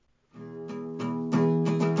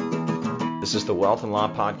This is the Wealth and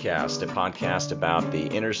Law Podcast, a podcast about the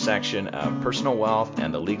intersection of personal wealth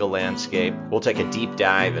and the legal landscape. We'll take a deep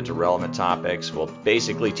dive into relevant topics. We'll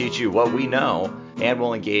basically teach you what we know, and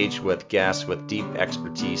we'll engage with guests with deep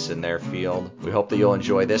expertise in their field. We hope that you'll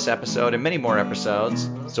enjoy this episode and many more episodes.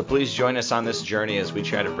 So please join us on this journey as we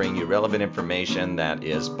try to bring you relevant information that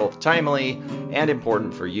is both timely and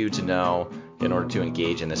important for you to know in order to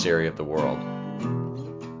engage in this area of the world.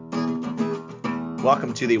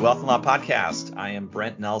 Welcome to the Wealth and Law Podcast. I am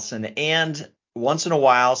Brent Nelson, and once in a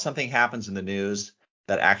while, something happens in the news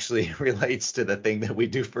that actually relates to the thing that we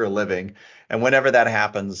do for a living. And whenever that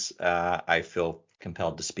happens, I feel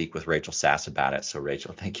compelled to speak with Rachel Sass about it. So,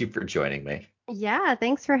 Rachel, thank you for joining me. Yeah,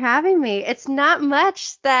 thanks for having me. It's not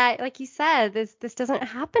much that, like you said, this doesn't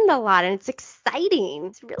happen a lot, and it's exciting.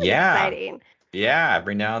 It's really exciting. Yeah,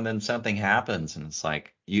 every now and then something happens, and it's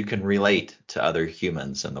like you can relate to other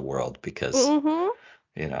humans in the world because,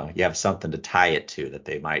 you have something to tie it to that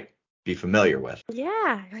they might be familiar with.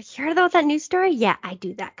 Yeah, like, you heard about that news story? Yeah, I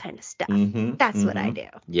do that kind of stuff. That's what I do.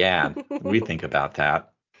 Yeah, we think about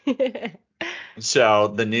that. So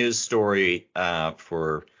the news story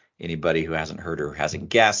for anybody who hasn't heard or hasn't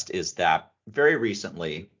guessed is that very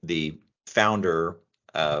recently the founder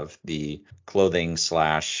of the clothing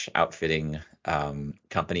 / outfitting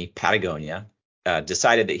company Patagonia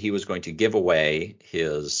decided that he was going to give away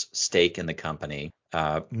his stake in the company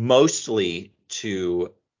mostly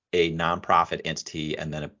to a nonprofit entity,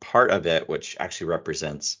 and then a part of it, which actually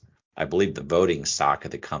represents, I believe, the voting stock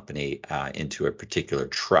of the company, into a particular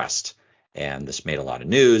trust. And this made a lot of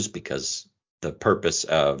news because the purpose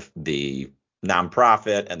of the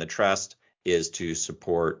nonprofit and the trust is to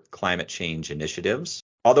support climate change initiatives.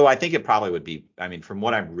 Although I think it probably would be, from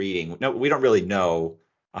what I'm reading, no, we don't really know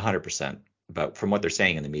 100%, but from what they're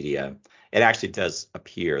saying in the media, it actually does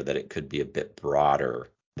appear that it could be a bit broader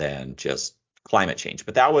than just climate change.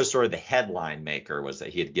 But that was sort of the headline maker, was that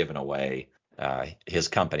he had given away his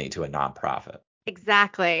company to a nonprofit.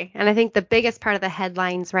 Exactly. And I think the biggest part of the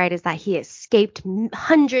headlines, right, is that he escaped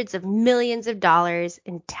hundreds of millions of dollars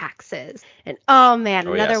in taxes. And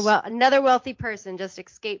another wealthy person just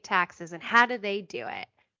escaped taxes. And how did they do it?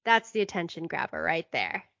 That's the attention grabber right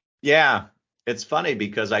there. Yeah, it's funny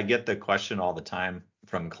because I get the question all the time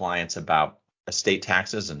from clients about estate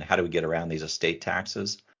taxes and how do we get around these estate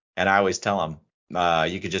taxes. And I always tell them,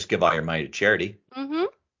 you could just give all your money to charity.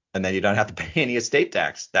 And then you don't have to pay any estate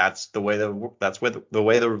tax. That's the way the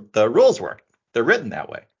rules work. They're written that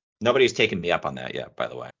way. Nobody's taken me up on that yet, by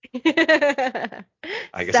the way.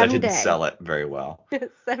 I guess I didn't sell it very well.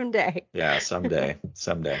 Someday. Yeah, someday.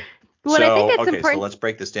 Well, I think it's important. So let's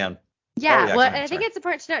break this down. Yeah, I think it's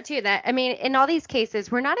important to note too that, in all these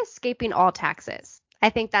cases, we're not escaping all taxes. I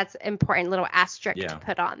think that's important little asterisk to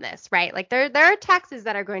put on this, right? Like there are taxes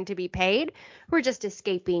that are going to be paid. We're just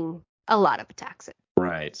escaping a lot of taxes.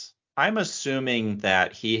 Right. I'm assuming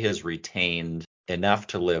that he has retained enough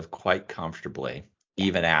to live quite comfortably,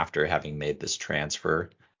 even after having made this transfer.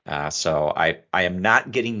 So I am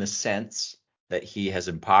not getting the sense that he has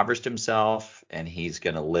impoverished himself and he's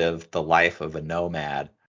going to live the life of a nomad,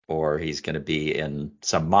 or he's going to be in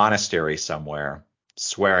some monastery somewhere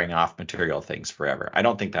swearing off material things forever. I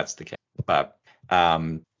don't think that's the case. But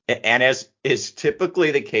and as is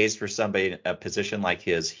typically the case for somebody in a position like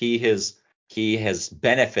his, he has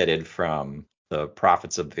benefited from the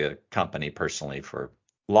profits of the company personally for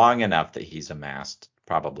long enough that he's amassed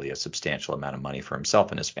probably a substantial amount of money for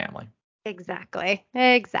himself and his family. Exactly.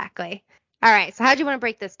 All right. So how do you want to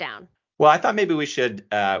break this down? Well, I thought maybe we should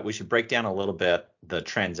break down a little bit the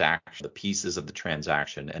transaction, the pieces of the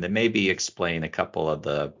transaction, and then maybe explain a couple of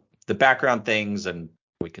the background things, and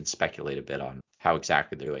we can speculate a bit on how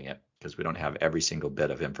exactly they're doing it because we don't have every single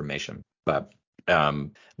bit of information. But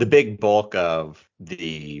the big bulk of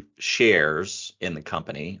the shares in the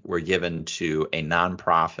company were given to a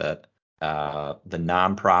nonprofit. The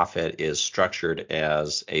nonprofit is structured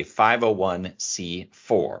as a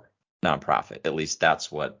 501c4 nonprofit. At least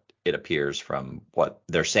that's what it appears from what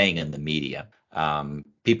they're saying in the media.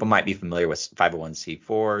 People might be familiar with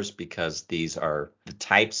 501c4s because these are the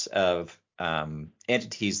types of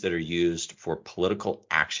entities that are used for political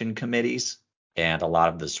action committees and a lot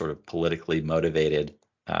of the sort of politically motivated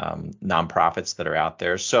nonprofits that are out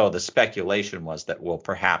there. So the speculation was that, well,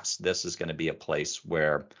 perhaps this is going to be a place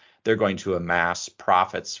where they're going to amass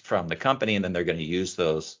profits from the company, and then they're going to use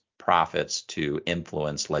those profits to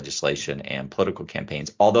influence legislation and political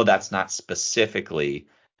campaigns. Although that's not specifically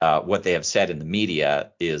what they have said in the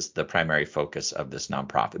media is the primary focus of this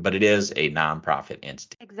nonprofit, but it is a nonprofit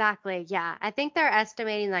entity. Exactly. Yeah. I think they're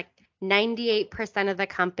estimating like 98% of the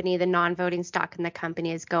company, the non-voting stock in the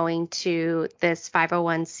company, is going to this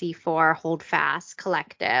 501c4 Holdfast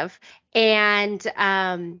Collective. And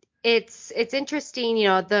it's interesting,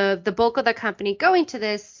 the bulk of the company going to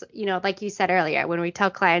this, like you said earlier, when we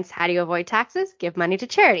tell clients, how do you avoid taxes? Give money to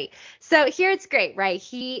charity. So here it's great, right?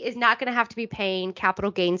 He is not going to have to be paying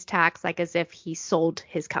capital gains tax like as if he sold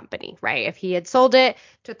his company, right? If he had sold it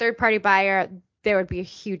to a third-party buyer, there would be a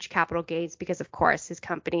huge capital gains because, of course, his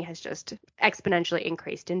company has just exponentially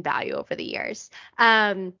increased in value over the years.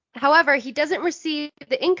 However, he doesn't receive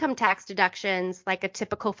the income tax deductions like a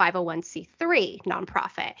typical 501c3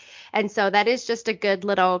 nonprofit. And so that is just a good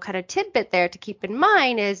little kind of tidbit there to keep in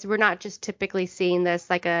mind, is we're not just typically seeing this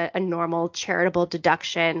like a normal charitable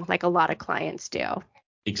deduction like a lot of clients do.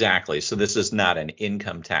 Exactly. So this is not an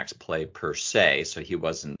income tax play per se. So he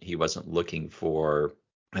wasn't looking for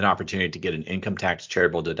an opportunity to get an income tax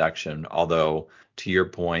charitable deduction. Although, to your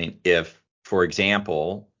point, if, for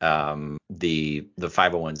example, the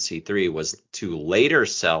 501c3 was to later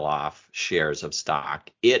sell off shares of stock,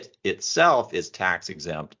 it itself is tax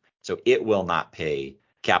exempt, so it will not pay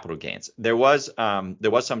capital gains. There was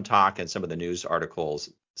some talk in some of the news articles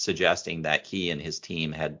suggesting that he and his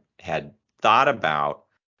team had thought about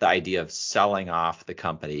the idea of selling off the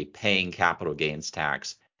company, paying capital gains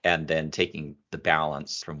tax, and then taking the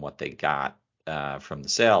balance from what they got from the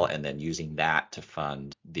sale, and then using that to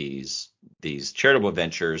fund these charitable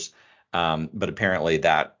ventures. But apparently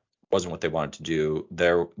that wasn't what they wanted to do.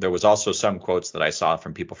 There was also some quotes that I saw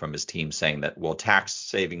from people from his team saying that, well, tax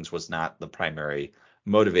savings was not the primary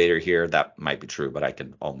motivator here. That might be true, but I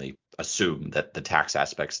can only assume that the tax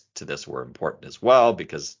aspects to this were important as well,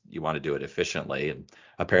 because you want to do it efficiently. And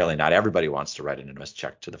apparently not everybody wants to write an enormous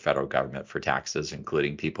check to the federal government for taxes,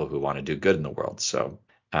 including people who want to do good in the world. So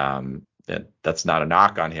that's not a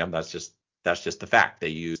knock on him. That's just the fact. They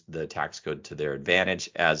use the tax code to their advantage,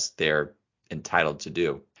 as they're entitled to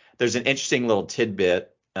do. There's an interesting little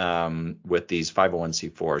tidbit with these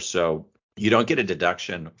 501c4s. So you don't get a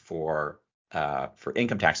deduction for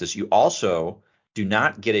income taxes. You also do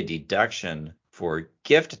not get a deduction for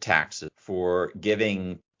gift taxes for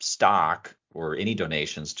giving stock or any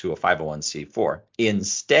donations to a 501c4.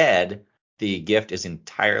 Instead, the gift is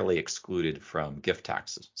entirely excluded from gift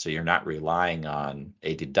taxes. So you're not relying on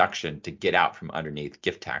a deduction to get out from underneath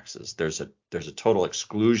gift taxes. There's a total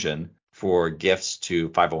exclusion for gifts to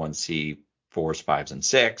 501c4s, 5s, and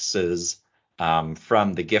 6s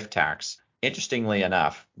from the gift tax. Interestingly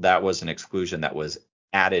enough, that was an exclusion that was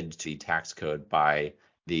added to the tax code by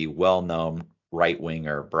the well-known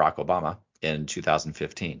right-winger Barack Obama in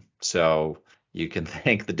 2015. So you can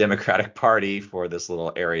thank the Democratic Party for this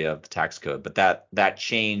little area of the tax code. But that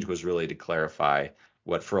change was really to clarify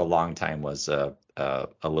what for a long time was a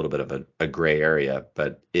little bit of a gray area.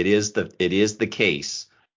 But it is the case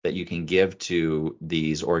that you can give to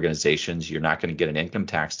these organizations. You're not going to get an income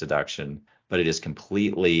tax deduction, but it is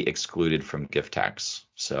completely excluded from gift tax.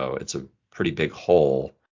 So it's a pretty big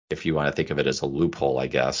hole, if you want to think of it as a loophole, I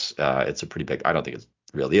guess. It's a pretty big, I don't think it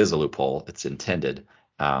really is a loophole. It's intended.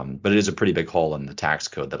 But it is a pretty big hole in the tax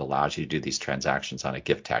code that allows you to do these transactions on a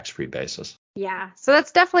gift tax-free basis. Yeah, so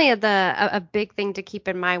that's definitely a big thing to keep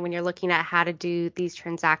in mind when you're looking at how to do these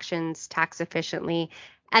transactions tax efficiently.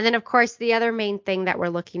 And then, of course, the other main thing that we're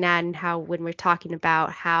looking at, and how when we're talking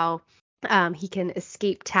about how he can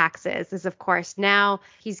escape taxes, is, of course, now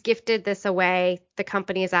he's gifted this away. The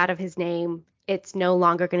company is out of his name. It's no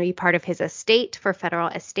longer going to be part of his estate for federal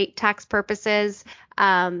estate tax purposes.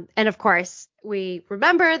 And of course, we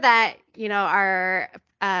remember that, our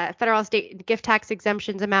federal estate gift tax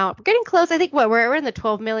exemptions amount, we're getting close. I think we're in the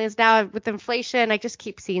 12 millions now with inflation. I just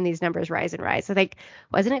keep seeing these numbers rise and rise. I think,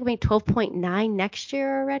 wasn't it going to be 12.9 next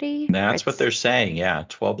year already? That's what they're saying. Yeah.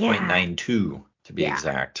 12.92 to be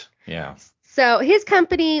exact. Yeah. So his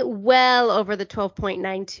company well over the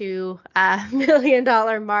 $12.92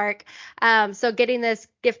 million mark. So gifting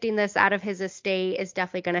this out of his estate is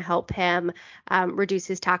definitely going to help him reduce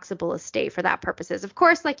his taxable estate for that purposes. Of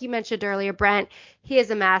course, like you mentioned earlier, Brent, he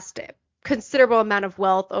has amassed considerable amount of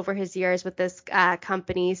wealth over his years with this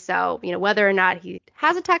company. So, whether or not he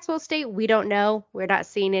has a taxable estate, we don't know. We're not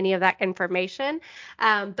seeing any of that information.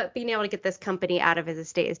 But being able to get this company out of his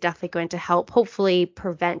estate is definitely going to help, hopefully,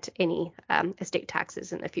 prevent any estate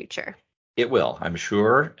taxes in the future. It will, I'm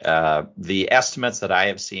sure. The estimates that I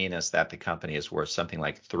have seen is that the company is worth something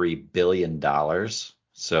like $3 billion.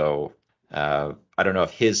 So I don't know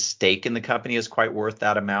if his stake in the company is quite worth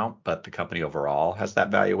that amount, but the company overall has that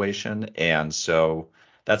valuation. And so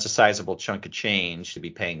that's a sizable chunk of change to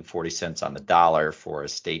be paying 40 cents on the dollar for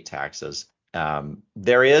estate taxes.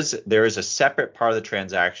 There is a separate part of the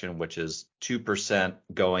transaction, which is 2%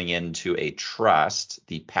 going into a trust,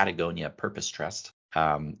 the Patagonia Purpose Trust.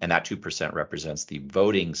 And that 2% represents the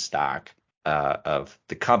voting stock of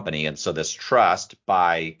the company. And so this trust,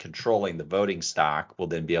 by controlling the voting stock, will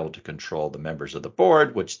then be able to control the members of the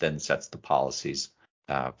board, which then sets the policies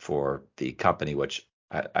for the company, which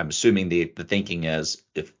I'm assuming the thinking is,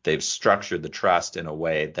 if they've structured the trust in a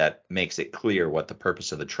way that makes it clear what the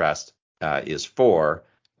purpose of the trust is for,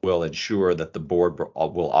 will ensure that the board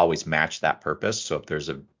will always match that purpose. So if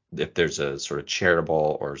there's a sort of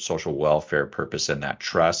charitable or social welfare purpose in that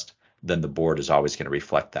trust, then the board is always going to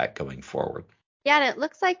reflect that going forward. Yeah, and it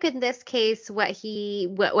looks like in this case, what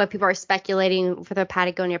people are speculating for the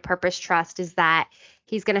Patagonia Purpose Trust is that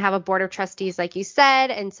he's going to have a board of trustees, like you said,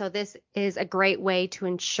 and so this is a great way to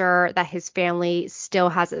ensure that his family still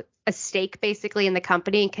has a stake, basically, in the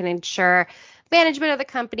company, and can ensure management of the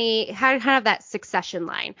company, how to have that succession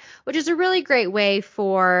line, which is a really great way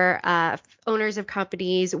for owners of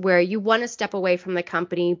companies where you want to step away from the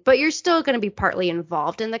company, but you're still going to be partly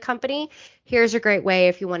involved in the company. Here's a great way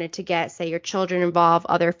if you wanted to get, say, your children involved,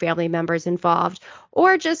 other family members involved,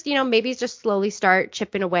 or just, maybe just slowly start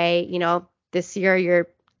chipping away. This year your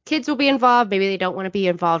kids will be involved. Maybe they don't want to be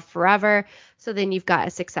involved forever. So then you've got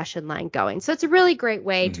a succession line going. So it's a really great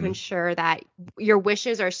way to ensure that your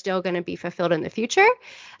wishes are still going to be fulfilled in the future,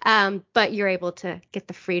 but you're able to get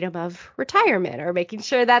the freedom of retirement, or making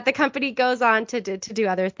sure that the company goes on to do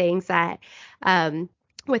other things that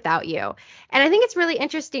without you. And I think it's really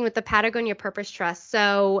interesting with the Patagonia Purpose Trust.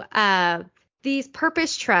 So these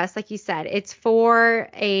purpose trusts, like you said, it's for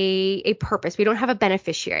a purpose. We don't have a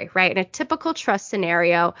beneficiary, right? In a typical trust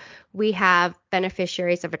scenario, we have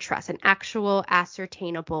beneficiaries of a trust, an actual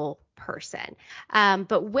ascertainable person.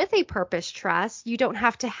 But with a purpose trust, you don't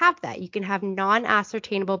have to have that. You can have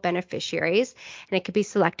non-ascertainable beneficiaries, and it could be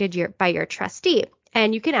selected by your trustee.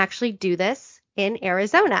 And you can actually do this in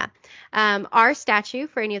Arizona. Our statute,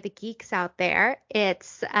 for any of the geeks out there,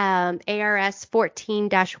 it's ARS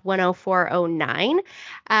 14-10409.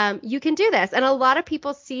 You can do this. And a lot of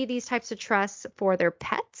people see these types of trusts for their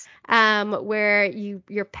pets, where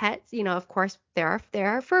your pets, of course, there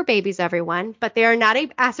are fur babies, everyone, but they are not a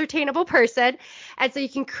ascertainable person. And so you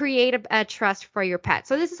can create a trust for your pet.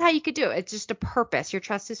 So this is how you could do it. It's just a purpose. Your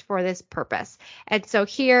trust is for this purpose. And so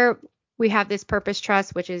here we have this purpose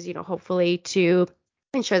trust, which is, hopefully to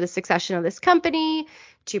ensure the succession of this company,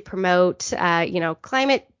 to promote,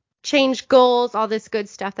 climate change goals, all this good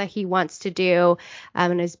stuff that he wants to do.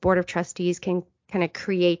 And his board of trustees can kind of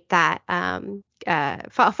create that,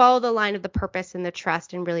 follow the line of the purpose in the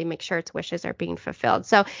trust, and really make sure its wishes are being fulfilled.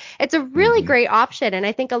 So it's a really great option. And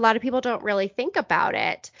I think a lot of people don't really think about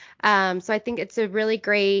it. So I think it's a really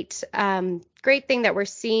great thing that we're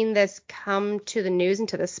seeing this come to the news and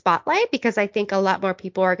to the spotlight, because I think a lot more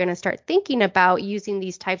people are going to start thinking about using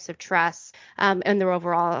these types of trusts in their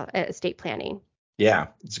overall estate planning. Yeah,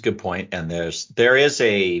 it's a good point. And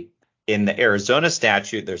in the Arizona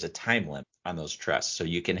statute, there's a time limit on those trusts. So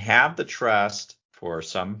you can have the trust for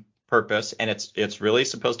some purpose, and it's really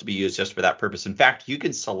supposed to be used just for that purpose. In fact, you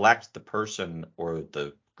can select the person or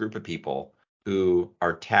the group of people who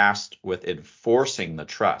are tasked with enforcing the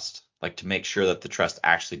trust, like to make sure that the trust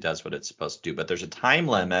actually does what it's supposed to do. But there's a time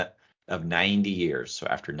limit of 90 years. So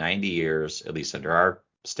after 90 years, at least under our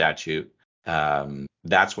statute,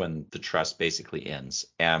 that's when the trust basically ends.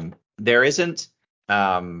 And there isn't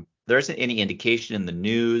any indication in the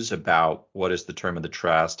news about what is the term of the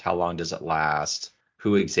trust, how long does it last,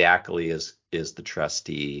 who exactly is the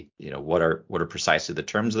trustee, what are precisely the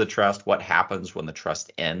terms of the trust, what happens when the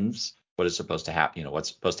trust ends, what is supposed to happen, what's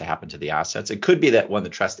supposed to happen to the assets. It could be that when the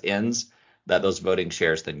trust ends, that those voting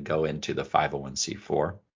shares then go into the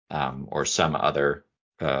 501c4 or some other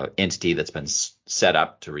entity that's been set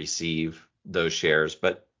up to receive those shares.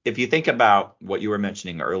 But if you think about what you were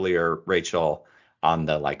mentioning earlier, Rachel, on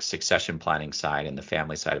the succession planning side and the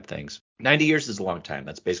family side of things, 90 years is a long time.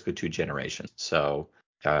 That's basically 2 generations. So,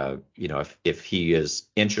 if he is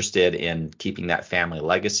interested in keeping that family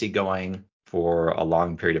legacy going for a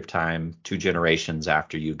long period of time, 2 generations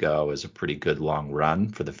after you go is a pretty good long run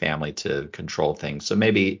for the family to control things. So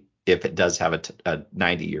maybe if it does have a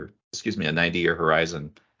 90-year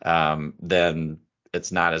horizon, then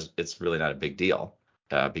it's really not a big deal,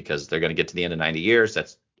 because they're going to get to the end of 90 years.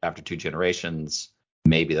 That's after 2 generations.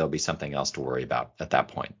 Maybe there'll be something else to worry about at that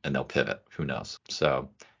point, and they'll pivot. Who knows? So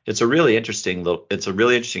it's a really interesting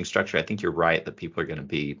structure. I think you're right that people are going to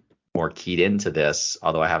be more keyed into this,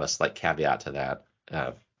 although I have a slight caveat to that.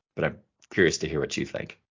 But I'm curious to hear what you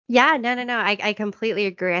think. Yeah, no. I completely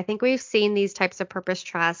agree. I think we've seen these types of purpose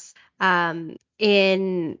trusts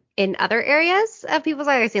in other areas of people's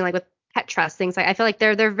lives. I've seen like with pet trust things. Like I feel like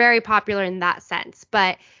they're very popular in that sense,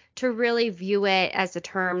 but to really view it as the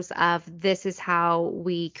terms of this is how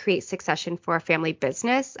we create succession for a family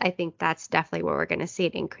business, I think that's definitely where we're going to see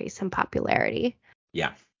an increase in popularity.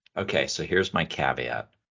 Yeah. Okay. So here's my caveat.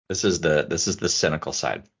 This is the cynical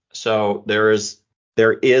side. So there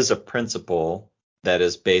is a principle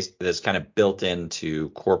that's kind of built into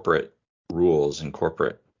corporate rules and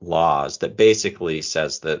corporate laws that basically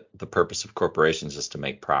says that the purpose of corporations is to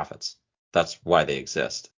make profits. That's why they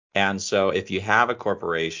exist. And so if you have a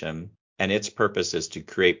corporation and its purpose is to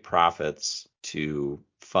create profits to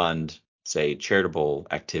fund, say, charitable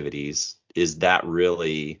activities, is that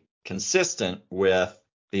really consistent with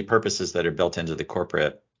the purposes that are built into the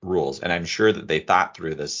corporate rules? And I'm sure that they thought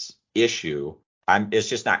through this issue. It's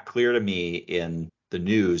just not clear to me in the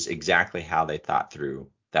news exactly how they thought through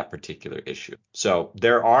that particular issue. So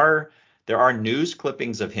there are news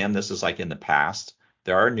clippings of him. This is like in the past.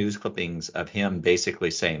 There are news clippings of him basically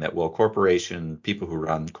saying that, well, people who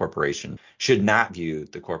run corporation should not view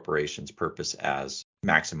the corporation's purpose as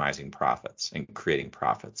maximizing profits and creating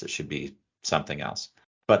profits. It should be something else.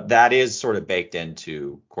 But that is sort of baked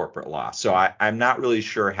into corporate law. So I'm not really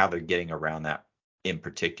sure how they're getting around that in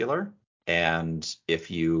particular. And if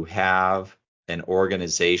you have an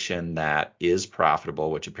organization that is profitable,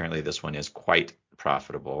 which apparently this one is quite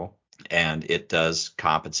profitable, and it does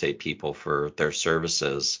compensate people for their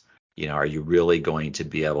services, are you really going to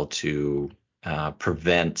be able to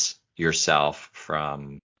prevent yourself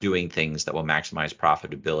from doing things that will maximize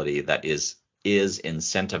profitability that is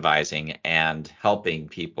incentivizing and helping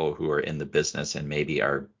people who are in the business and maybe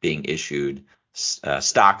are being issued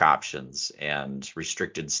stock options and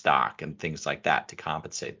restricted stock and things like that to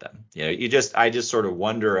compensate them? I just sort of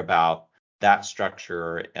wonder about that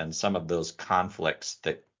structure and some of those conflicts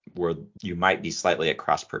that where you might be slightly at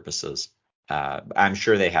cross purposes. I'm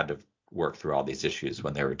sure they had to work through all these issues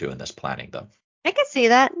when they were doing this planning, though. I can see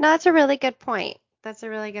that. No, that's a really good point. That's a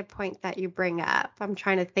really good point that you bring up. I'm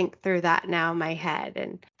trying to think through that now in my head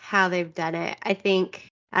and how they've done it. I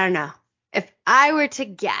don't know. If I were to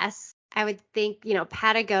guess, I would think,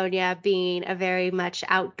 Patagonia being a very much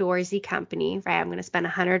outdoorsy company, right? I'm going to spend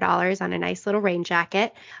 $100 on a nice little rain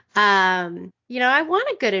jacket. I want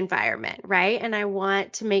a good environment, right? And I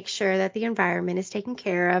want to make sure that the environment is taken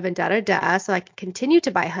care of and so I can continue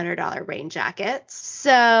to buy $100 rain jackets.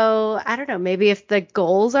 So I don't know, maybe if the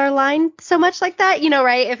goals are aligned so much like that,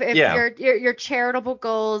 right? If Yeah. your charitable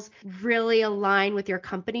goals really align with your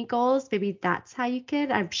company goals, maybe that's how you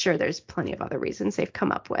could. I'm sure there's plenty of other reasons they've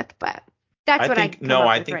come up with, but that's what I come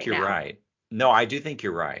up with right you're now. right. No, I do think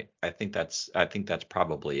you're right. I think that's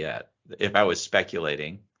probably it. If I was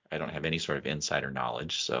speculating, I don't have any sort of insider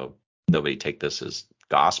knowledge, so nobody take this as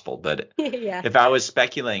gospel. But Yeah. if I was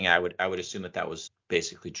speculating, I would assume that was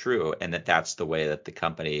basically true, and that that's the way that the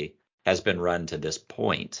company has been run to this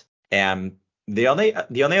point. And the only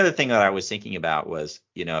other thing that I was thinking about was,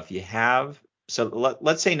 if you have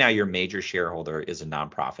let's say now your major shareholder is a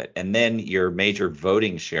nonprofit, and then your major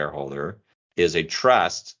voting shareholder is a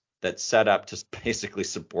trust that's set up to basically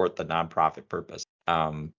support the nonprofit purpose.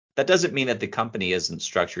 That doesn't mean that the company isn't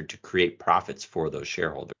structured to create profits for those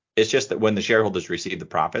shareholders. It's just that when the shareholders receive the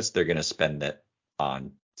profits, they're going to spend it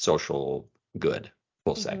on social good,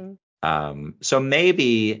 we'll say. So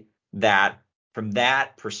maybe that from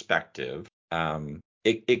that perspective,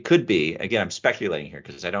 it could be, again, I'm speculating here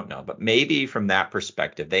because I don't know, but maybe from that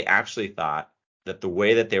perspective, they actually thought that the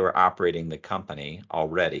way that they were operating the company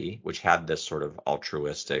already, which had this sort of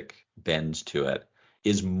altruistic bend to it,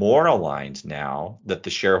 is more aligned now that the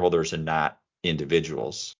shareholders are not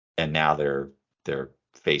individuals, and now they're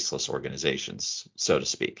faceless organizations, so to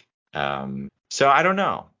speak. So I don't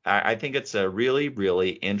know. I think it's a really, really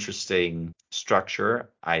interesting structure.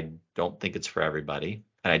 I don't think it's for everybody,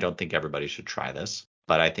 and I don't think everybody should try this,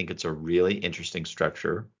 but I think it's a really interesting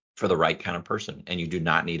structure for the right kind of person, and you do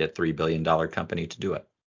not need a $3 billion company to do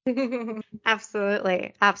it.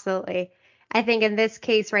 Absolutely. Absolutely. I think in this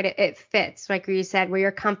case, right, it fits, like you said, where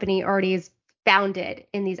your company already is founded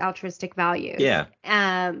in these altruistic values. Yeah.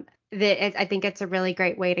 I think it's a really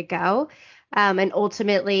great way to go. And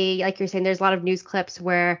ultimately, like you're saying, there's a lot of news clips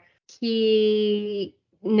where he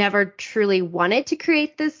never truly wanted to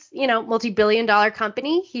create this, multi-billion-dollar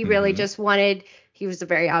company. He really just he was a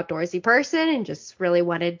very outdoorsy person and just really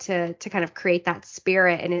wanted to kind of create that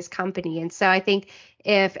spirit in his company. And so I think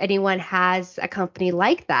if anyone has a company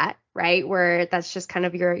like that, right, where that's just kind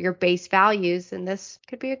of your base values, then this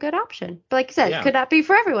could be a good option. But like you said, it could not be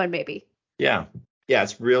for everyone, maybe. Yeah. Yeah,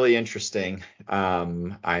 it's really interesting.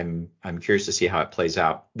 I'm curious to see how it plays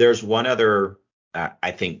out. There's one other,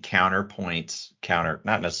 I think, not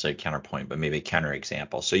necessarily counterpoint, but maybe counter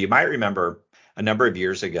example. So you might remember a number of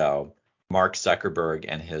years ago, Mark Zuckerberg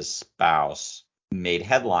and his spouse made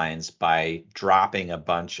headlines by dropping a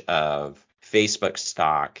bunch of Facebook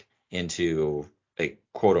stock into a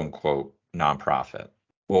quote unquote nonprofit.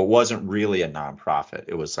 Well, it wasn't really a nonprofit.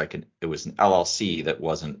 It was an LLC that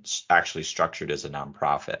wasn't actually structured as a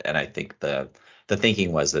nonprofit. And I think the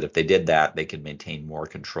thinking was that if they did that, they could maintain more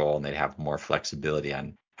control and they'd have more flexibility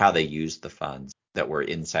on how they used the funds that were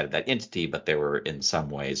inside of that entity, but they were in some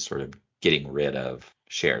ways sort of getting rid of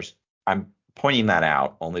shares. I'm pointing that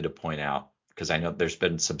out only to point out, because I know there's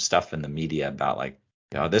been some stuff in the media about like,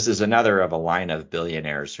 this is another of a line of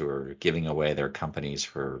billionaires who are giving away their companies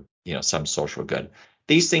for, some social good.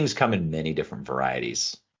 These things come in many different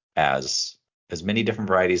varieties, as many different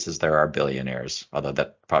varieties as there are billionaires, although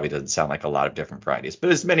that probably doesn't sound like a lot of different varieties, but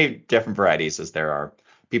as many different varieties as there are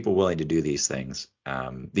people willing to do these things.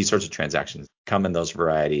 These sorts of transactions come in those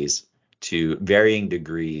varieties to varying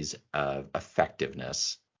degrees of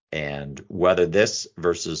effectiveness. And whether this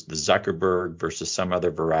versus the Zuckerberg versus some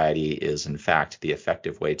other variety is in fact the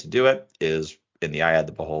effective way to do it is in the eye of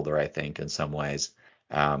the beholder, I think, in some ways.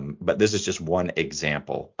 But this is just one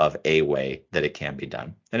example of a way that it can be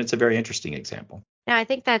done. And it's a very interesting example. Now, I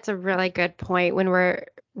think that's a really good point when we're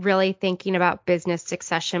really thinking about business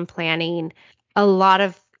succession planning. A lot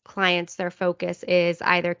of clients, their focus is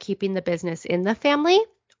either keeping the business in the family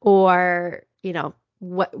or,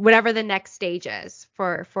 whatever the next stage is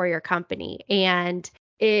for your company. And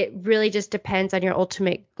it really just depends on your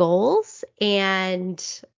ultimate goals. And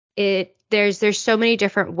there's so many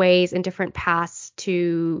different ways and different paths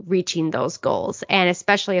to reaching those goals. And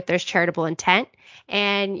especially if there's charitable intent,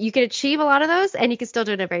 and you can achieve a lot of those and you can still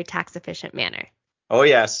do it in a very tax efficient manner. Oh,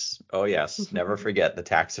 yes. Never forget the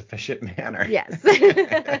tax efficient manner. Yes.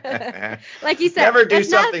 Like you said, never do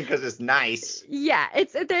something because it's nice. Yeah,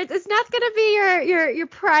 it's not going to be your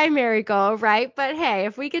primary goal, right? But hey,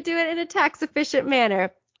 if we could do it in a tax efficient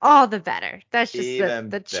manner, all the better. That's just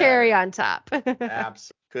the cherry on top.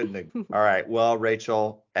 Absolutely. Couldn't. All right. Well,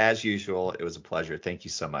 Rachel, as usual, it was a pleasure. Thank you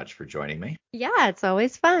so much for joining me. Yeah, it's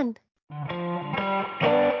always fun.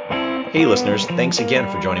 Hey, listeners, thanks again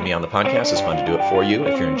for joining me on the podcast. It's fun to do it for you.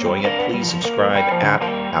 If you're enjoying it, please subscribe at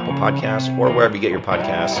Apple Podcasts or wherever you get your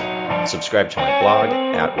podcasts. Subscribe to my blog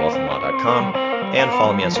at wealthandlaw.com and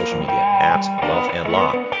follow me on social media at Wealth and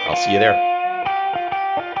Law. I'll see you there.